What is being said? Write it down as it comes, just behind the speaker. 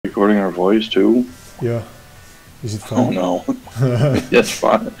recording our voice too? Yeah. Is it fine? Oh no. That's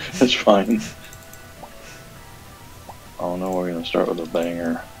fine. That's fine. Oh no, we're gonna start with a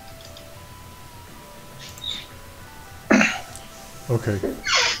banger. Okay.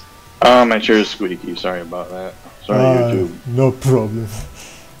 My chair is squeaky. Sorry about that. Sorry, YouTube. No problem.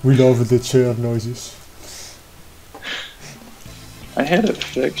 We love the chair noises. I had it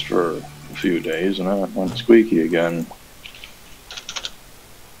fixed for a few days and then it went squeaky again.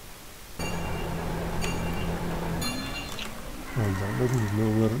 Hold on, let me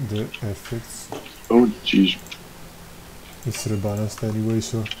lower the effects. Oh jeez. It's rebalanced anyway,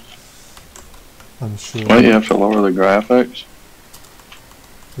 so I'm sure. Well, you have to lower the graphics?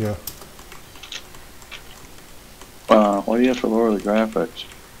 Yeah. Why do you have to lower the graphics?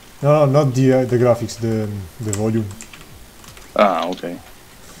 No, not the graphics, the volume. Ah, okay.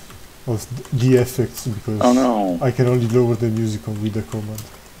 Of the effects, because oh no. I can only lower the music with the command.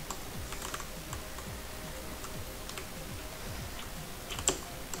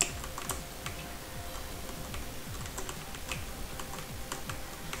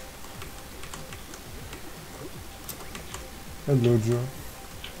 Hello, Joe.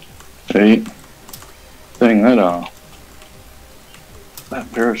 Hey. Dang,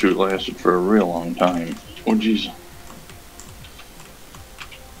 that parachute lasted for a real long time. Oh jeez.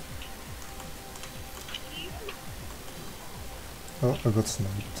 Oh, I got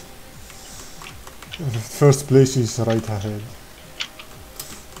sniped. First place is right ahead.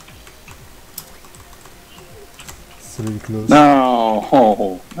 It's really close. No!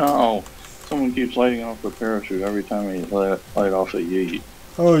 Oh, no! Someone keeps lighting off the parachute every time I light off a yeet.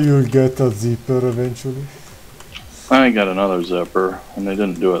 Oh, you'll get a zipper eventually. I got another zipper, and they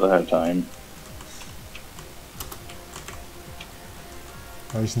didn't do it that time.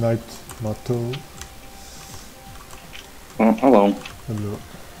 I sniped Mato. Oh, hello. Hello.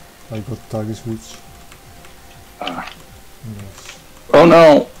 I got tag switch. Ah. Nice. Oh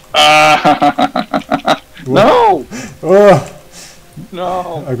no! Ah! No! Oh!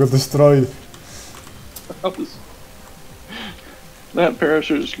 No! I got destroyed. That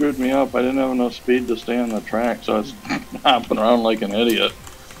parachute screwed me up. I didn't have enough speed to stay on the track, so I was hopping around like an idiot.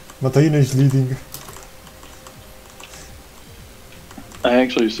 Mataina is leading. I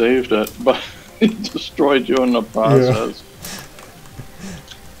actually saved it, but it destroyed you in the process.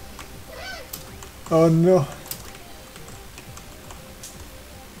 Yeah. Oh no.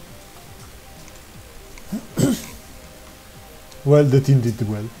 Well, the team did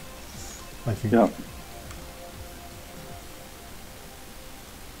well, I think. Yeah.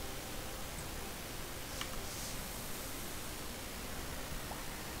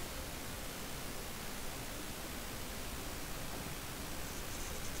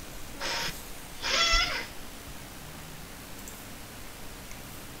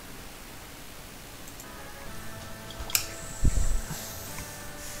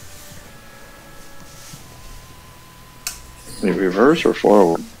 Reverse or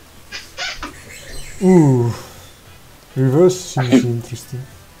forward? Ooh, reverse seems interesting.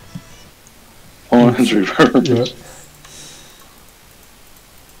 Oh, it's reverse. Yeah.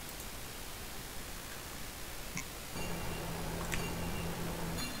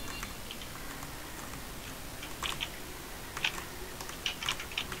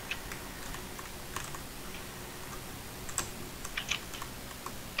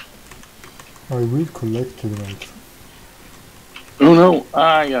 I will collect the nitro. Oh no!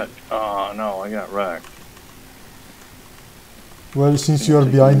 Oh no! I got wrecked. Well, since you are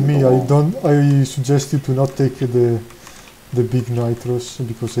behind me, I suggest you to not take the big nitros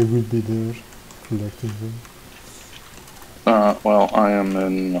because I will be there collecting them. Well, I am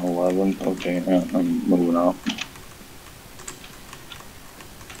in 11th. Okay, I'm moving up.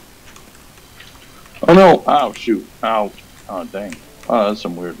 Oh no! Ow! Shoot! Ow! Oh dang! Oh, that's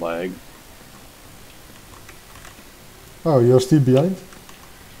some weird lag. Oh, you're still behind?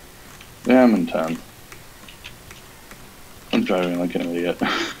 Yeah, I'm in 10th. I'm driving like an idiot.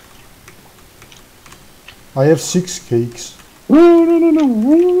 I have 6 cakes. Okay,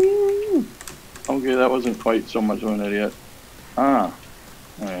 that wasn't quite so much of an idiot. Ah.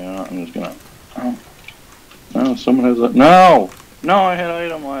 Yeah, I'm just gonna... Oh. No, someone has a... No! No, I had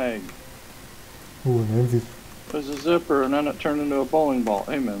item lag. Ooh, an envy. It was a zipper, and then it turned into a bowling ball.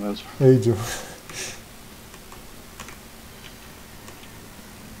 Hey, man, that's... Hey, Joe.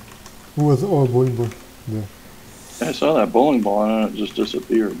 Who was... Oh, bowling ball. There. I saw that bowling ball, and then it just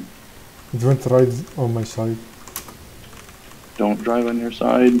disappeared. It went right on my side. Don't drive on your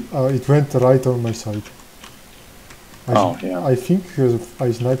side? It went right on my side. Yeah. I think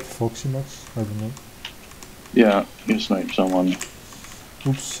I sniped Foxy Max. I don't know. Yeah, you sniped someone.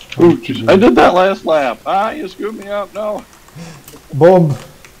 Oops. Ooh, geez. I did that last lap. Ah, you screwed me up. No. Bomb.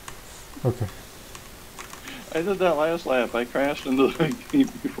 Okay. I did that last lap. I crashed into the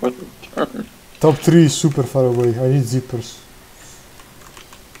gate before the turn. Top 3 is super far away. I need zippers.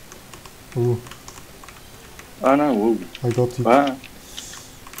 Ooh. Oh no, ooh. I got it. Ah.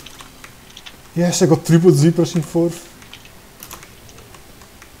 Yes, I got triple zippers in 4th.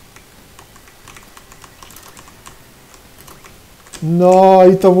 No,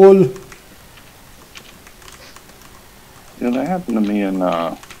 I hit a wall. Yeah, that happened to me in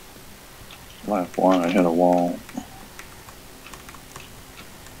lap 1. I hit a wall.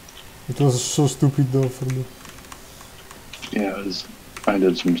 It was so stupid though for me. Yeah, I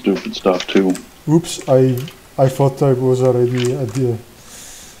did some stupid stuff too. Oops, I thought I was already at the...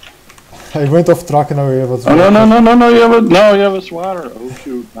 I went off track and now I have a... Oh no, you have a swatter. Oh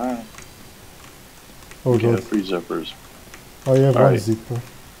shoot, ah. Oh Yeah, god. 3 zippers. I have one Alright. zipper.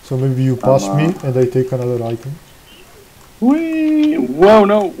 So maybe you pass me and I take another item. Whee! Whoa,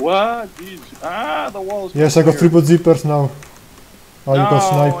 no, what? Jeez. Ah, the wall's Yes, I got triple zippers now. Oh, you got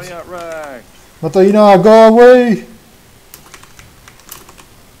sniped. I got wrecked. Mataina, go away!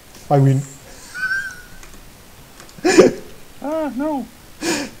 I win. Ah, no.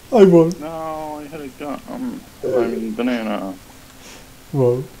 I won. No, I hit a gun. I mean, banana.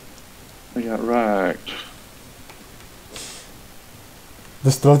 Wow. I got wrecked.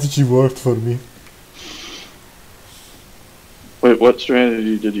 The strategy worked for me. Wait, what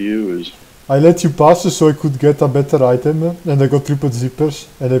strategy did you use? I let you pass so I could get a better item and I got triple zippers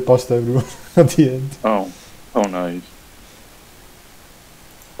and I passed everyone at the end. Oh, nice.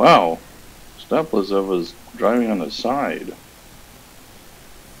 Wow, Stepless was driving on the side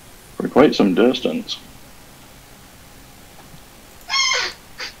for quite some distance.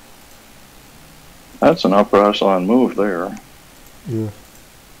 That's an upper echelon move there. Yeah.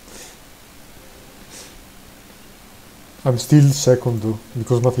 I'm still second though,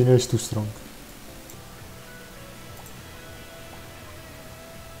 because Martina is too strong.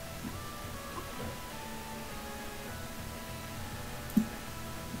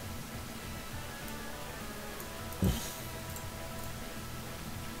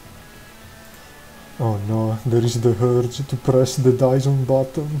 Oh no, there is the urge to press the Dyson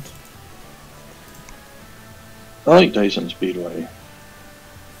button. I like Dyson Speedway.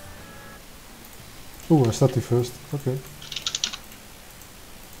 Oh, I started first. Okay.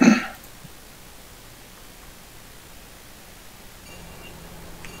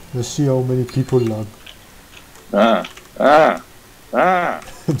 Let's see how many people lag.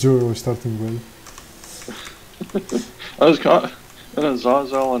 Joe is starting well. I was caught in a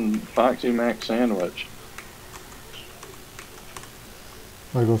Zazel and Foxy Mac sandwich.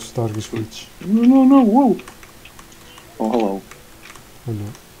 I got Stargate Switch. No, whoa. Oh, hello.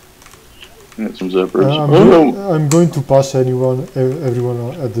 Hello. Get some zippers. I'm going to pass everyone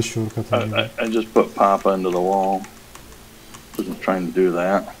at the shortcut anyway. I just put Papa into the wall. Wasn't trying to do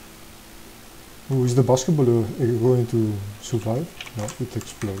that. Oh, is the basketball going to survive? No, it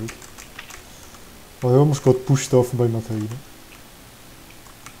exploded. I almost got pushed off by Mataina.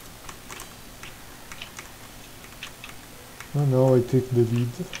 Oh, now I take the lead.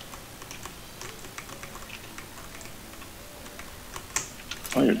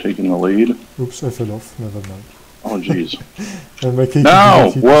 Oh, you're taking the lead? Oops, I fell off. Never mind. Oh, jeez. And my cake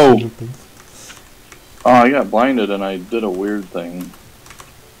No! hit Whoa! the pin. Oh, I got blinded and I did a weird thing.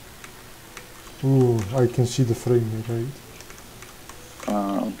 Ooh, I can see the frame, right?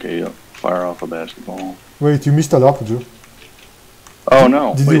 Okay, fire off a basketball. Wait, you missed a lap, Joe. Oh,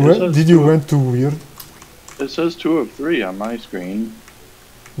 no. Did you went too weird? It says 2 of 3 on my screen.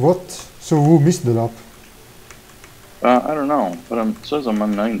 What? So who missed the lap? I don't know, but it says I'm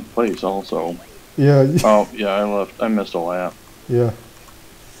on 9th place also. Yeah. Oh, yeah, I missed a lap. Yeah.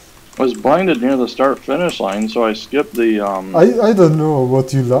 I was blinded near the start-finish line, so I skipped the, I don't know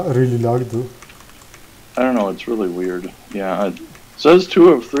what you really lagged though. I don't know, it's really weird. Yeah, it says 2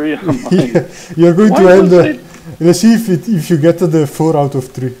 of 3 on mine. Yeah, you're going to end let's see if you get to the 4 out of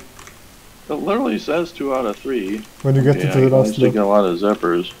 3. It literally says 2 out of 3. When you get into the last lap. I get a lot of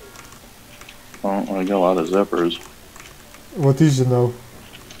zippers. Oh, I got a lot of zippers. What is it now?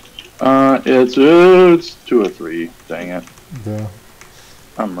 It's 2 of 3. Dang it. Yeah.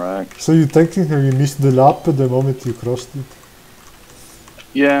 I'm wrecked. So you technically missed the lap the moment you crossed it.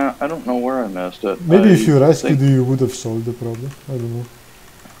 Yeah, I don't know where I missed it. Maybe if you rescued you would have solved the problem. I don't know.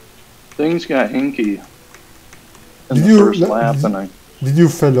 Things got hinky in the first lap, did you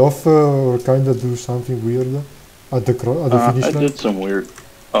fell off or kinda do something weird at the finish line? I did some weird.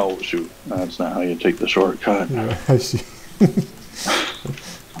 Oh shoot! That's not how you take the shortcut. Yeah, I see.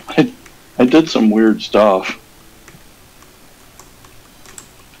 I did some weird stuff.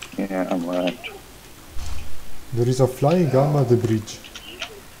 Yeah, I'm wrecked. There is a flying gum at the bridge.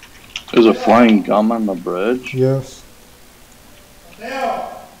 There's a flying gum on the bridge? Yes.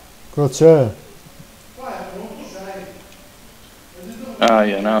 Cosa c'è? Ah,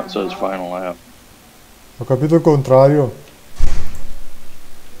 yeah, now it says final lap. Ho capito il contrario.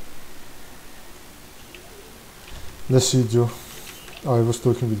 Let's see, Joe. I was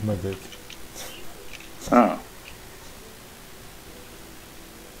talking with my dad. Ah.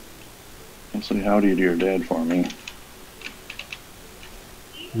 Let's say howdy to your dad for me.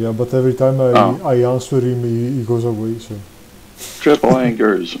 Yeah, but every time I answer him, he goes away, so... Triple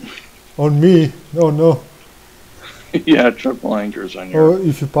anchors. On me? No, no. Yeah, triple anchors on your... Oh,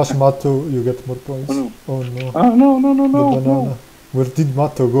 if you pass Matto, you get more points. Oh, no. Oh, no. Oh, no, no, no, The no, banana. no. Where did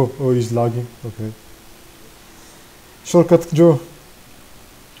Matto go? Oh, he's lagging. Okay. Shortcut, Joe.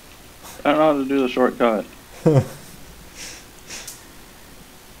 I don't know how to do the shortcut.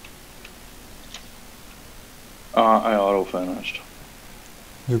 I auto-finished.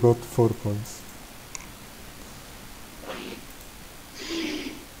 You got 4 points.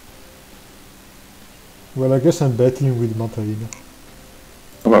 Well, I guess I'm battling with Matarina.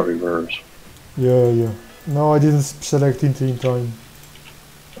 How about reverse? Yeah, yeah. No, I didn't select it in time.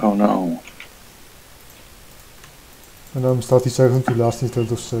 Oh no. And I'm starting second to last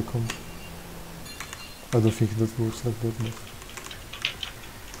instead of second. I don't think that works like that, but...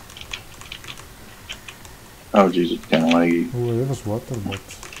 Oh jeez, it's kinda laggy. Oh, I have a water, but...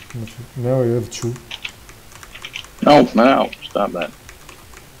 Now I have 2. No, no, stop that.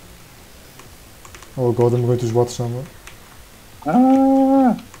 Oh god, I'm going to swat someone.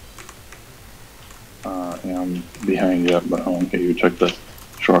 Ah! Yeah, I'm behind you, but okay, you took the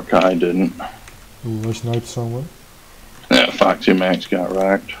shortcut, I didn't. Ooh, I sniped someone. Yeah, Foxy Max got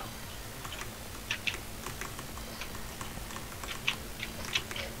wrecked.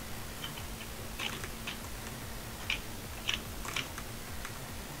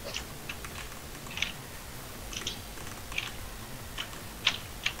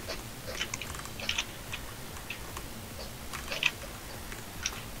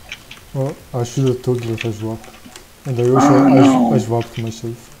 Oh, I should have told that I swapped. And I also I swapped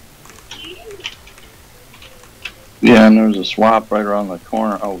myself. Yeah, and there's a swap right around the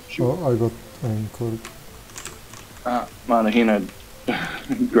corner. Oh, shoot. Oh, I got anchored. Monahina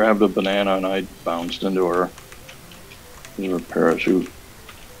grabbed a banana and I bounced into her. It was her parachute.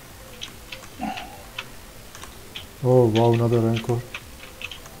 Oh wow, another anchor.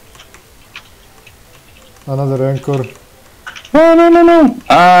 Another anchor. No, no, no, no!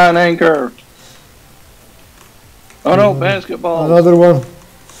 Ah, an anchor! Oh no, basketball! Another one.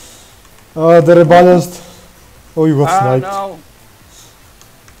 They're rebalanced. Oh, you got sniped. No!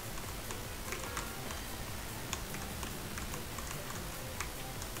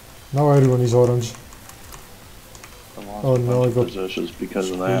 Now everyone is orange. Oh no, I got positions because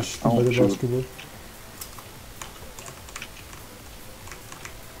of that. by Oh, the shoot. basketball.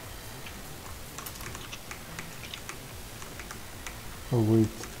 Oh wait.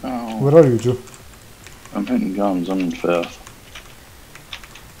 Oh, Where are you, Joe? I'm hitting guns. I'm in 5th.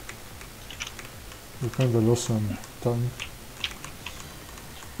 You kinda lost some time.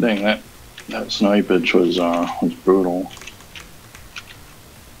 Dang, that snipage was brutal.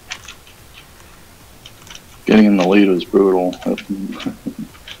 Getting in the lead was brutal. That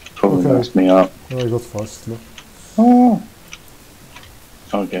totally Okay. messed me up. Oh, I got fast though. Oh.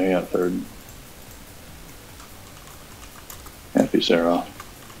 Okay, I got 3rd. Happy Sarah.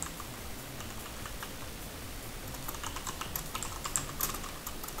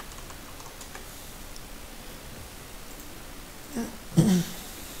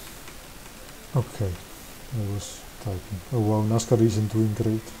 Okay, I was typing. Oh wow, NASCAR isn't doing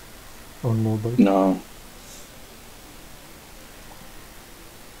great on mobile. No.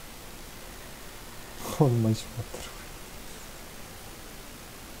 On my sweater.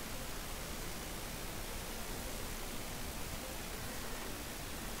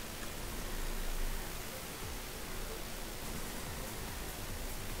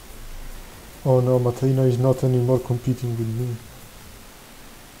 Oh no, Matrina is not anymore competing with me.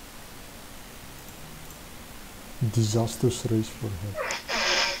 Disastrous race for her.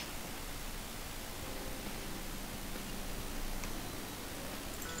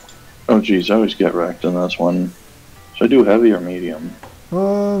 Oh geez, I always get wrecked in this one. Should I do heavy or medium?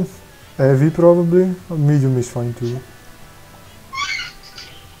 Heavy probably. Medium is fine too.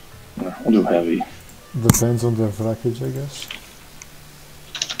 I'll do heavy. Depends on the wreckage, I guess.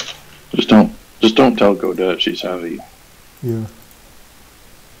 Just don't tell Godette she's heavy. Yeah.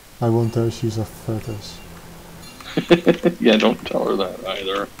 I won't tell she's a fat ass. Yeah, don't tell her that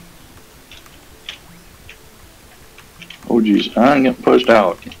either. Oh geez, I'm getting pushed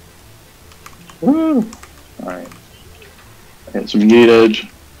out. Woo! Alright. I hit some yeet edge.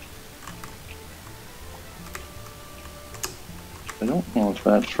 I don't know if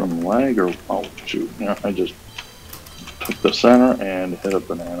that's from lag or... Oh shoot, yeah, I just took the center and hit a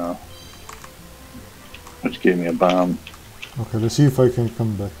banana. Which gave me a bomb. Okay, let's see if I can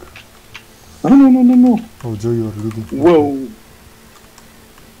come back. No. Oh, Joe, you're leading. Whoa!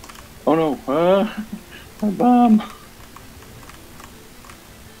 Oh no, my bomb!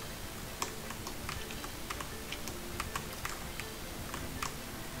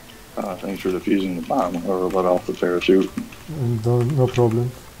 Thanks for defusing the bomb, or let off the parachute. No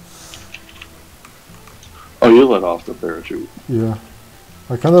problem. Oh, you let off the parachute. Yeah.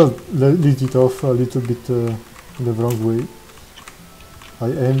 I kind of let it off a little bit in the wrong way.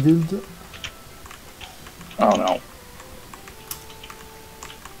 I angled. Oh no.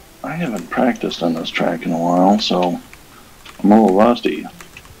 I haven't practiced on this track in a while, so I'm a little rusty.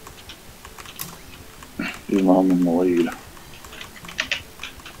 Even though I'm in the lead.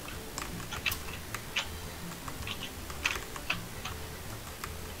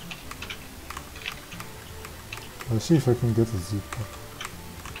 Let's see if I can get a zipper.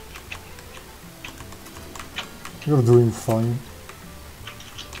 You're doing fine.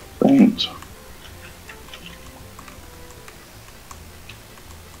 Thanks.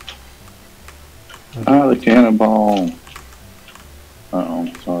 Ah, the cannonball. Uh-oh,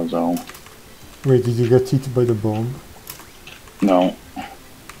 it's on its own. Wait, did you get hit by the bomb? No.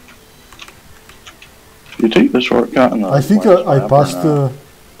 You take the shortcut and the... I think I passed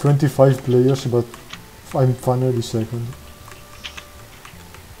 25 players, but I'm finally second.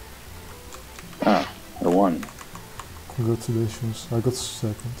 Ah, I won. Congratulations, I got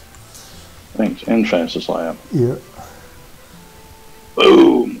second. Thanks, and fastest lap. Yeah.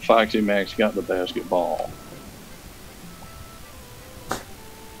 Boom! Foxy Max got the basketball.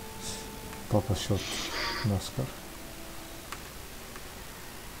 Papa shot NASCAR.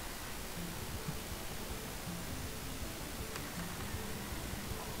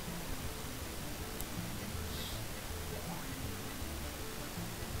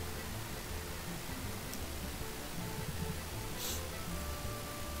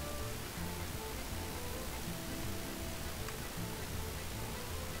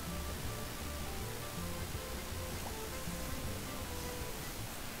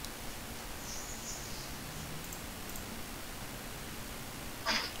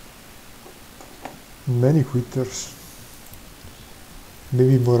 Many quitters.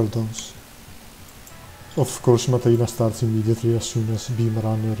 Maybe more dons. Of course, Matarina starts immediately as soon as Beam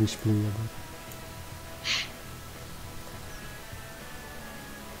Runner is playable.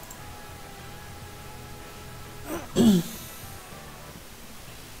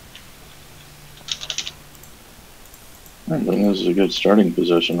 I think this is a good starting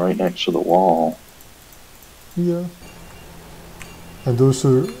position right next to the wall. Yeah. And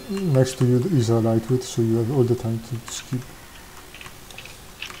also, next to you is a lightweight, so you have all the time to skip.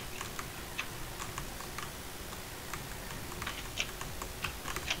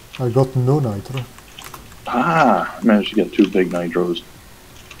 I got no nitro. Ah! I managed to get 2 big nitros.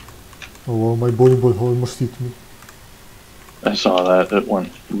 Oh wow, my bowling ball almost hit me. I saw that. It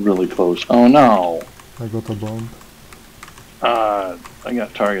went really close. Oh no! I got a bomb. I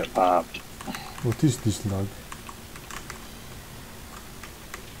got target popped. What is this lag?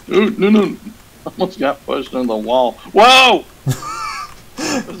 Ooh, no. Almost got pushed into the wall. Whoa!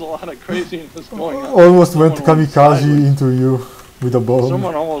 There's a lot of craziness going on. Almost went kamikaze into you with a bomb.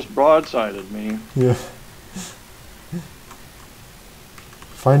 Someone almost broadsided me. Yeah.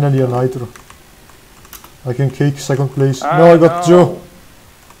 Finally a nitro. I can cake second place. No, I got Joe.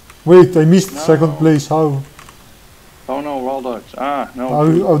 Wait, I missed second place. How? Oh no, Raw Ducks. No.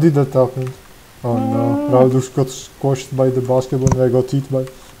 How did that happen? Oh no. Raudux got squashed by the basketball and I got hit by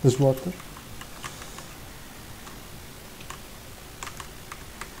this water.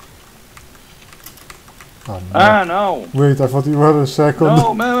 Oh, no. No. Wait, I thought you were a second.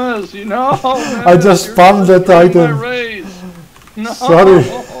 No, Memes, you know. I just spammed that item. No. Sorry.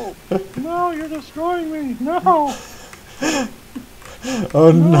 No, you're destroying me. No.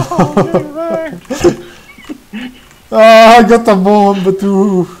 Oh no. I'm getting wrecked. I got a bomb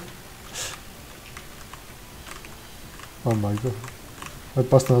too. Oh my god. I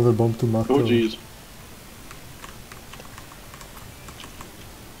passed another bomb to Marco. Oh jeez.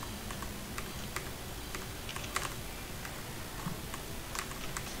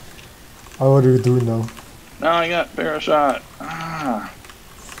 How are you doing now? Now I got parashot.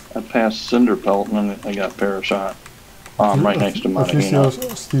 I past Cinder Pelt, and then I got Parashot. Right next to At least Mahina.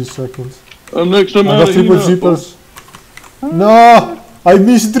 you're still second. I'm next to I got triple Mahina. zippers. No! I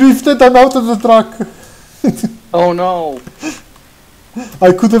misdrifted, I'm out of the track! Oh no!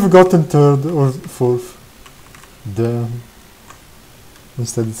 I could have gotten third or fourth. Damn.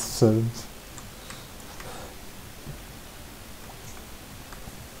 Instead it's seventh.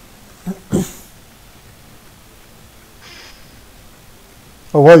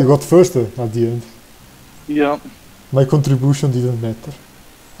 Oh wow, you got first at the end. Yep. My contribution didn't matter.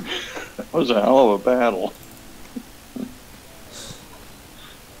 That was a hell of a battle.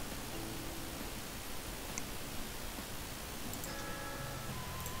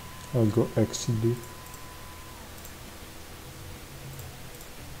 I'll go XCD.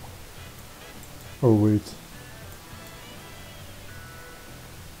 Oh wait.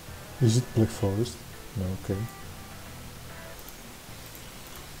 Is it Black Forest? No, okay.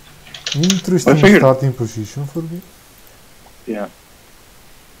 Interesting starting position for me. Yeah.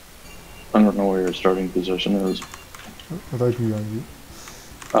 I don't know where your starting position is. Right behind you.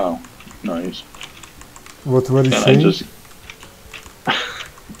 Oh, nice. What were you And saying? I just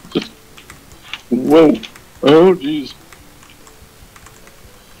whoa! Oh, jeez.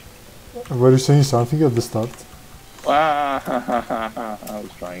 Were you saying something at the start? I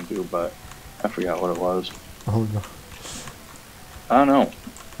was trying to, but I forgot what it was. Oh no. I don't know.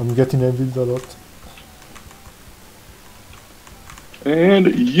 I'm getting envied a lot. And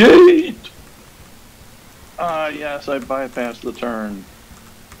yeet! Ah, yes, I bypassed the turn.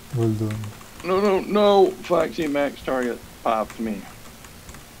 Well done. No, no, no! Foxy Max target popped me.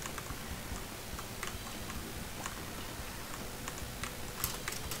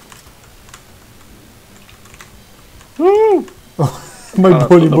 Woo! My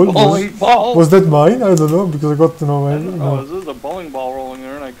bowling ball bowling ball. was that mine? I don't know because I got to know. Oh, this is a bowling ball rolling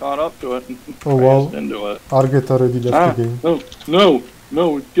there, and I caught up to it and Oh wow! crashed into it. Arget already left the game. No, no,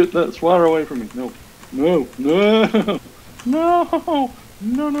 no! Get that swatter away from me! No, no, no, no,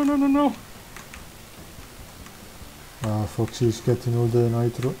 no, no, no, no, no! Ah, Foxy is getting all the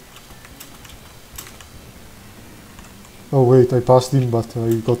nitro. Oh wait, I passed him, but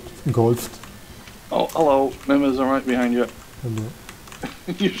I got golfed. Oh, hello, Mim is right behind you. Hello.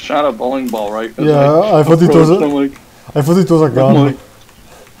 You shot a bowling ball, right? Yeah, I thought it was. I thought it was a gun.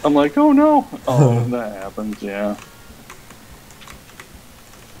 I'm like, oh no! Oh, that happens, yeah.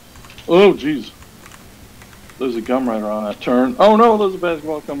 Oh, jeez. There's a gum rider on that turn. Oh no, there's a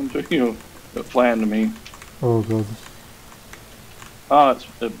basketball coming to you. It flattened to me. Oh god. Ah,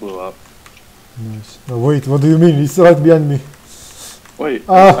 it blew up. Nice. Oh, wait, what do you mean? It's right behind me. Wait,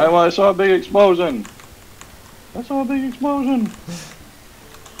 Ah. I saw a big explosion. I saw a big explosion.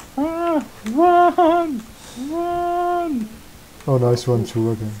 Ah, run! Run! Oh, nice one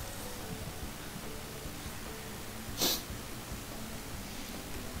too again.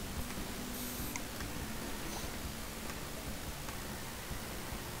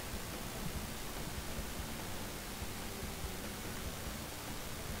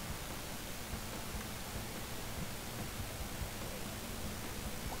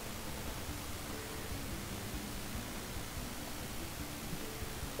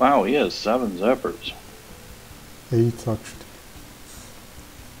 Wow, he has 7 zippers. 8 actually.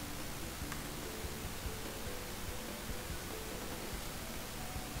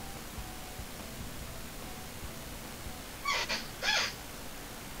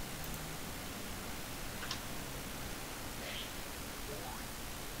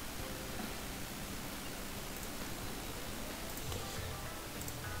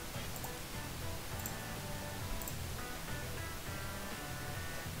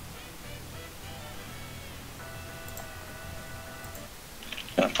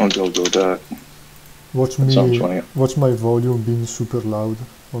 I'll go that. Watch my volume being super loud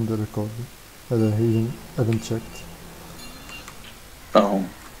on the recording. I haven't checked. Oh.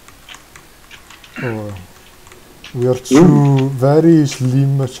 Oh, we are two very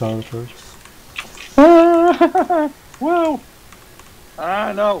slim charters. Whoa!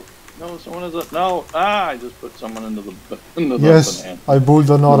 Ah, no! No, someone is up. No! Ah, I just put someone into the Yes, banana. I bowled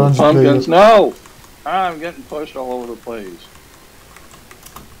an orange Pumpkins, player. no! Ah, I'm getting pushed all over the place.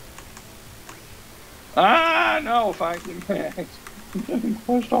 Ah, no! Fighting Max. I'm getting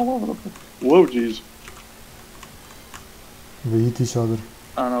pushed all over the place. Whoa, jeez. We hit each other.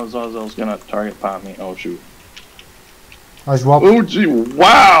 I don't know, Zazel's gonna target pop me. Oh, shoot. I swap. Oh, gee,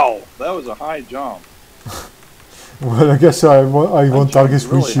 wow! That was a high jump. Well, I guess I won't target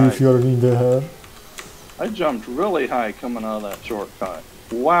really switch you if you're in the air. I jumped really high coming out of that shortcut.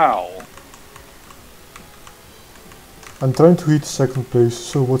 Wow. I'm trying to hit second place,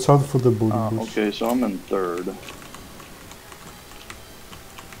 so watch out for the bowling balls. Okay, so I'm in third.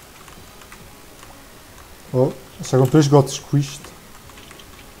 Oh, second place got squished.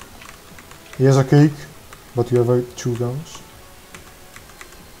 He has a cake, but you have 2 guns.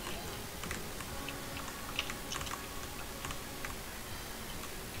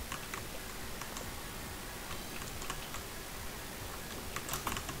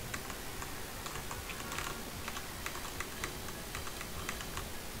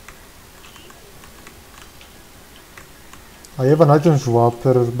 I have an item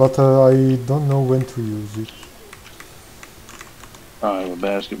swapper, but I don't know when to use it. I have a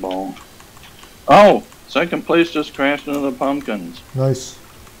basketball. Oh! Second place just crashed into the pumpkins. Nice.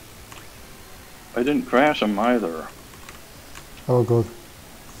 I didn't crash them either. Oh god.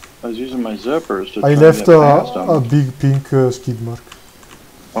 I was using my zippers to I try left to get past them. a big pink skid mark.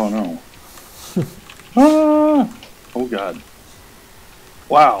 Oh no. Ah! Oh god.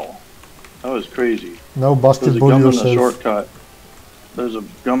 Wow. That was crazy. Now There's a basketball gum in the yourself. shortcut. There's a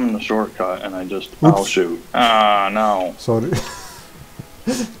gum in the shortcut and I just... Oops. I'll shoot. Ah, no. Sorry.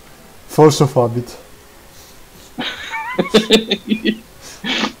 Force of habit.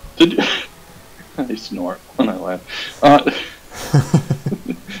 Did you... I snort when I laugh.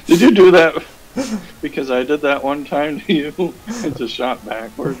 Did you do that because I did that one time to you? I just shot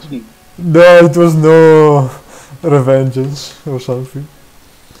backwards. No, it was no revengeance or something.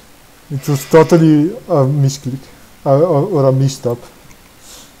 It was totally a misclick or a misstep.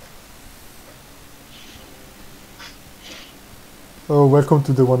 Oh, welcome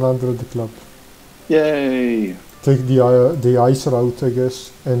to the 100 club. Yay! Take the ice route, I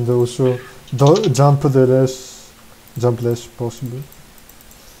guess, and also jump less possible.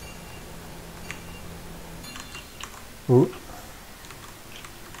 Oh.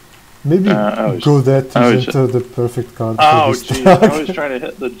 Maybe go that isn't the perfect card. Oh jeez, I was trying to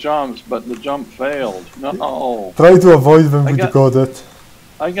hit the jumps, but the jump failed. No. Try to avoid them with go that.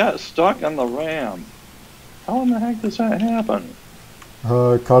 I got stuck on the ramp. How in the heck does that happen?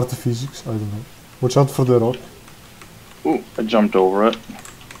 Card physics, I don't know. Watch out for the rock. Ooh, I jumped over it.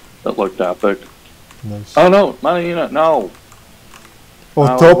 That looked epic. Nice. Oh no, Manina, no! Oh,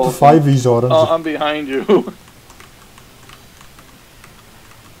 top 5 is orange. Oh, I'm behind you.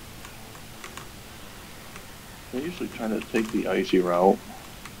 I usually try to take the icy route.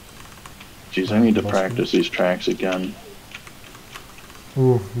 Jeez, I need to practice these tracks again.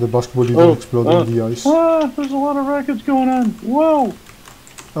 Ooh, the basketball didn't explode in the ice. Ah, there's a lot of wreckage going on. Whoa!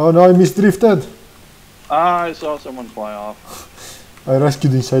 Oh no, I misdrifted. Ah, I saw someone fly off. I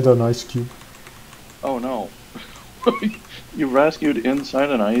rescued inside an ice cube. Oh no. You rescued inside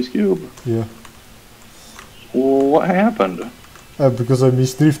an ice cube? Yeah. Well, what happened? Because I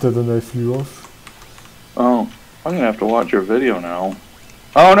misdrifted and I flew off. Oh, I'm gonna have to watch your video now.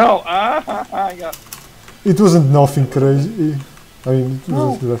 Oh no! Ah, I got... It wasn't nothing crazy. I mean, it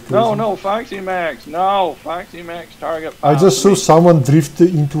wasn't that crazy. No, Foxy Max! No! Foxy Max target. I just saw someone drift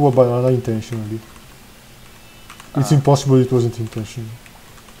into a banana intentionally. It's impossible it wasn't intentional.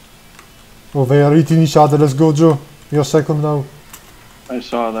 Oh, they are eating each other. Let's go, Joe. You're second now. I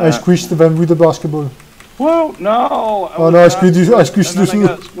saw that. I squished them with the basketball. Whoa! No! Oh no, I squished you. I squished you. I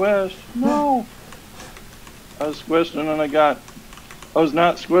got squished. No! I was squished and then I got... I was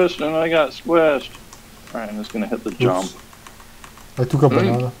not squished and then I got squished. Alright, I'm just gonna hit the jump. I took a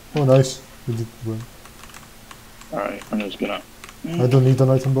banana. Oh, nice. You did well. Alright, I'm just gonna... I don't need an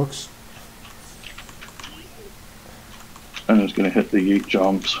item box. I'm just gonna hit the yeet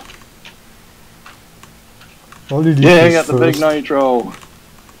jumps. Only yeah, I got the big nitro.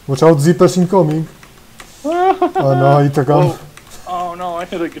 Watch out, zippers incoming. Oh no, I hit a gum. Oh no, I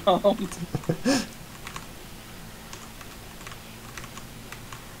hit a gum.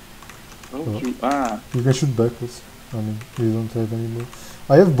 Shoot. Ah. You can shoot backwards. I mean, you don't have any more.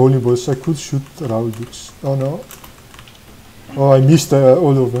 I have bowling balls, so I could shoot Raudux. Oh no. Oh, I missed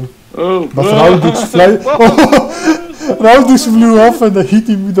all of them. Oh, but Raudux fly. Oh, Raudux flew off and I hit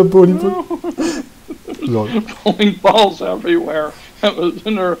him with a bowling ball. Lol. Bowling balls everywhere. That was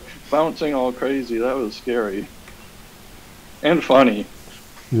in there bouncing all crazy. That was scary. And funny.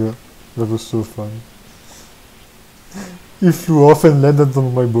 Yeah, that was so funny. He flew off and landed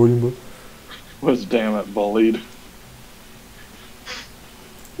on my bowling ball. Was damn it bullied.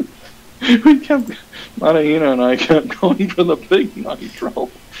 We kept, Marina and I kept going for the big nitro.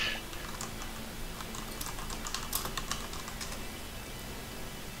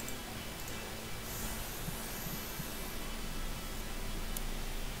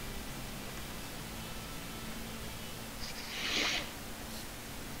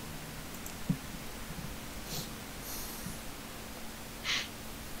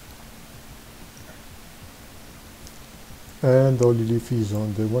 And Olive is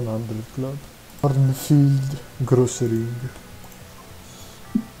on the 100 club. Cornfield grocery.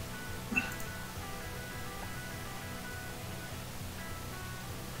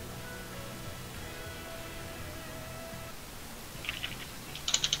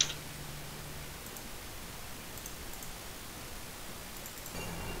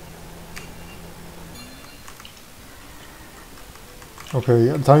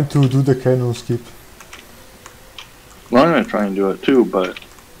 Okay, time to do the cannon skip. Well, I'm gonna try and do it too, but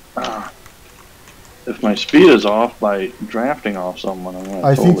if my speed is off by drafting off someone, I'm gonna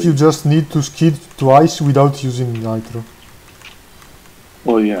I think you just need to skid twice without using nitro.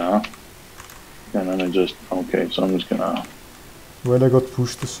 Well, yeah. And then I just... Okay, so I'm just gonna... Well, I got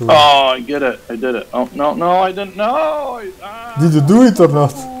pushed, so... Oh, I get it. I did it. Oh, no, no, I didn't. No! Did you do it or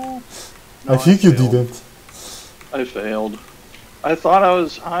not? No, I think you failed. didn't. I failed. I thought I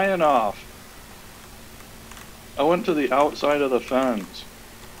was high enough. I went to the outside of the fence.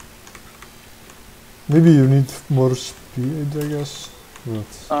 Maybe you need more speed, I guess.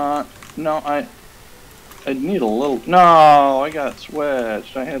 What? No, I need a little... No, I got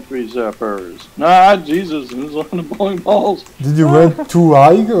switched. I had 3 zippers. Nah, Jesus, it was on the bowling balls. Did you went too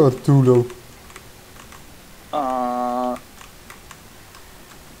high or too low?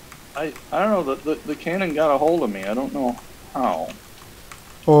 I don't know, the cannon got a hold of me. I don't know how.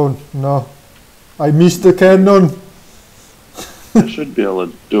 Oh, no. I missed the cannon! I should be able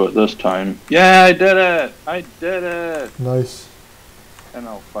to do it this time. Yeah, I did it! I did it! Nice. And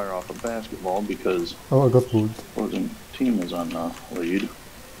I'll fire off a basketball because Oh, I got pulled. opposing team is on the lead.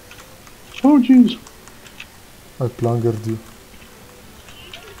 Oh, jeez. I plungered you.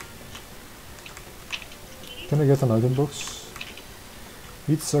 Can I get an item box?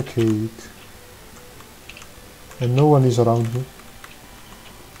 It's a cake. And no one is around me.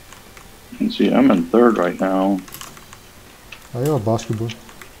 You can see I'm in 3rd right now. I have a basketball.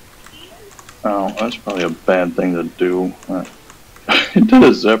 Oh, that's probably a bad thing to do. I did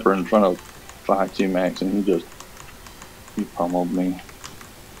a zipper in front of Foxy Max and he pummeled me.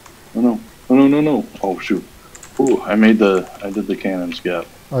 Oh no. Oh no, no, no. Oh shoot. Ooh, I did the cannon skip.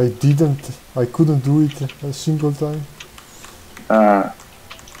 I couldn't do it a single time.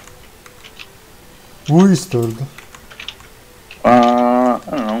 Who is 3rd? I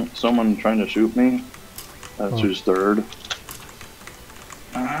don't know. Someone trying to shoot me. That's who's 3rd.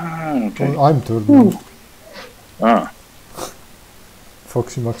 Okay. Well, I'm 3rd now. Ah.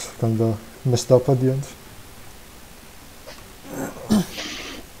 Foxy Max kinda messed up at the end.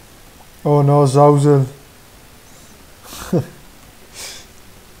 Oh no, Zauzel.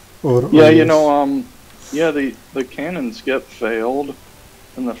 Yeah, you know, yeah, the cannon skip failed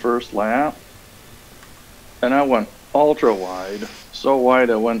in the first lap. And I went ultra wide. So wide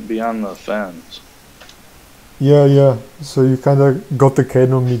I went beyond the fence. Yeah, so you kinda got the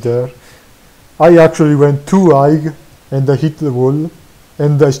cannon me there. I actually went too high and I hit the wall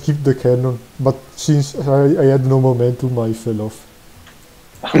and I skipped the cannon, but since I had no momentum I fell off.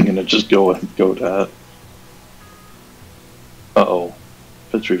 I'm gonna just go that. Uh-oh.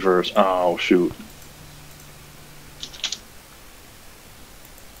 It's reverse. Oh, shoot.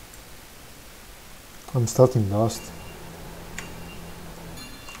 I'm starting last.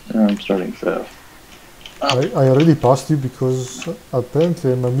 Yeah, I'm starting 5th. I already passed you because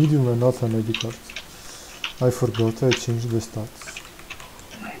apparently I'm a medium and not an heavy card. I forgot, I changed the stats.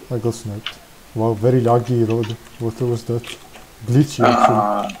 I got sniped. Wow, very laggy road. What was that? Glitchy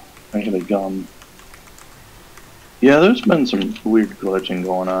actually. I hit a gum. Yeah, there's been some weird glitching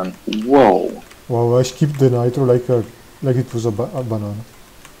going on. Whoa. Wow, I skipped the nitro like it was a banana.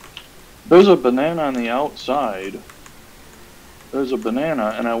 There's a banana on the outside. There's a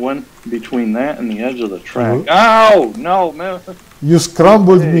banana, and I went between that and the edge of the track. Ow! No, man. You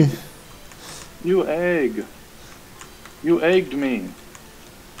scrambled me. You egg. You egged me.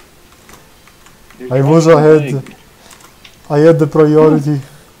 I was ahead. I had the priority.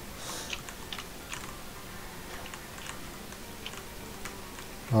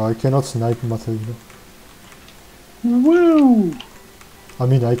 I cannot snipe Matilda. Woo! I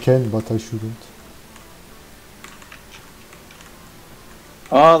mean, I can, but I shouldn't.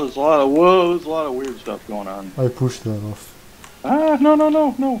 Oh, there's a lot of weird stuff going on. I pushed that off. Ah, no, no,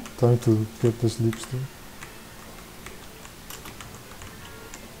 no, no. Trying to get the slipstream.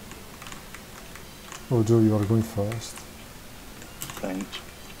 Oh, Joe, you are going fast. Thanks.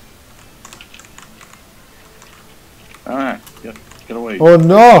 Alright, get away. Oh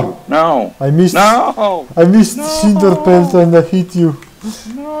no! No! I missed. No! I missed No! Cinderpelt and I hit you.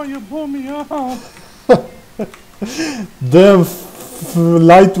 No, you blew me off! Damn,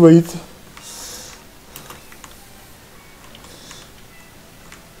 lightweight.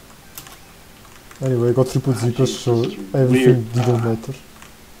 Anyway, I got triple zippers, so this is everything weird. didn't matter.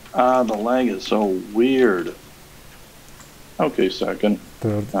 The lag is so weird. Okay, second.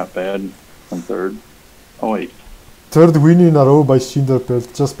 Third. Not bad. I'm third. Oh, wait. Third win in a row by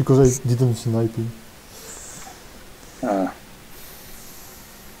Cinderpelt, just because I didn't snipe him.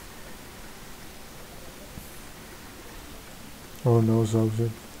 Oh no, Zauzen.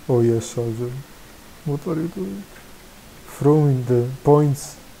 Oh yes, Zauzen. What are you doing? Throwing the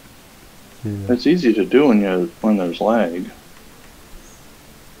points. Yeah. It's easy to do when there's lag.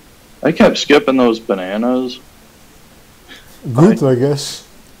 I kept skipping those bananas Good, I guess.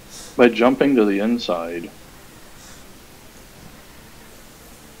 by jumping to the inside.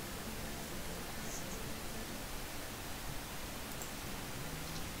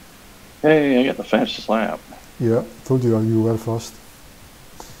 Hey, I got the fastest lap. Yeah, told you you were fast.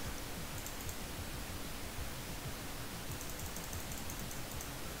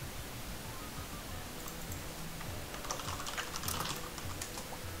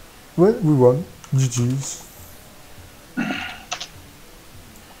 Well, we won. GG's.